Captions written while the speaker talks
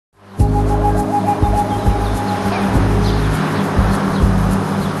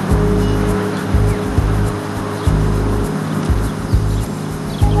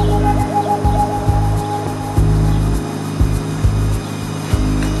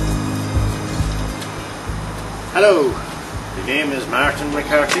Hello, the name is Martin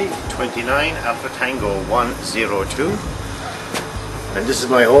McCarthy, 29 Alpha Tango 102, and this is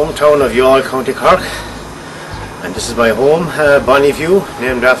my hometown of Youghal, County Cork, and this is my home, Bonnie View,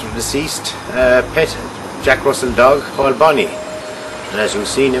 named after the deceased pet Jack Russell dog called Bonnie. And as you'll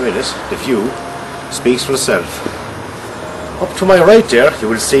see in a minute, the view speaks for itself. Up to my right there you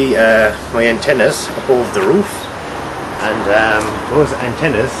will see my antennas above the roof, and those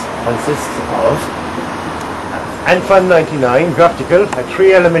antennas consist of Anfan 99 vertical, a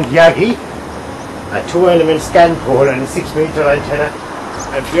 3-element Youghal, a 2-element scan pole and a 6-meter antenna,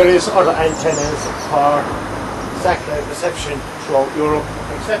 and various other antennas for satellite reception throughout Europe,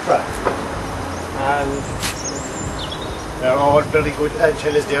 etc. And they're all very good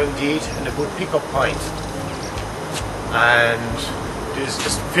antennas there indeed, and a good pickup point. And it is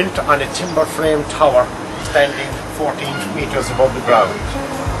just built on a timber frame tower standing 14 metres above the ground.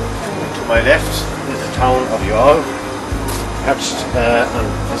 To my left is the town of Youghal, perched on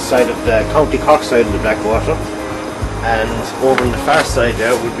the side of the County Cork side of the Blackwater, and over on the far side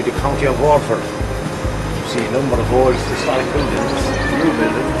there would be the County of Waterford. You see a number of old historic buildings, new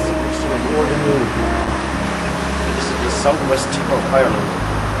buildings, which are more than new. This is the southwest tip of Ireland,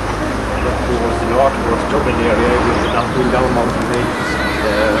 and up towards the north, towards Dublin area, with the down mountain ranges,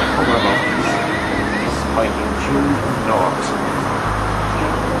 the Humber Mountains. This is pointing due north.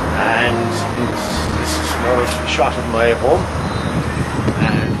 And this is another shot of my home,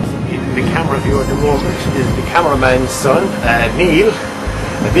 and in the camera view at the moment is the cameraman's son, Neil,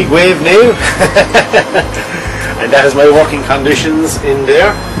 a big wave Neil, and that is my working conditions in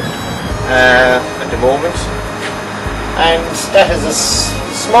there at the moment. And that is a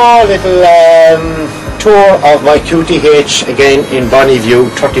small little tour of my QTH again in Bonnie View,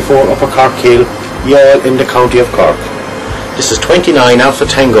 34 Upper Cork Hill, Youghal in the County of Cork. This is 29 Alpha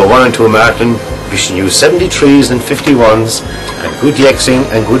Tango 102 Martin, wishing you 73s and 51s, and good yexing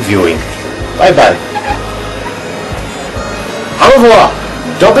and good viewing. Bye bye. Au revoir.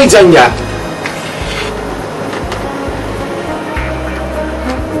 Do widzenia.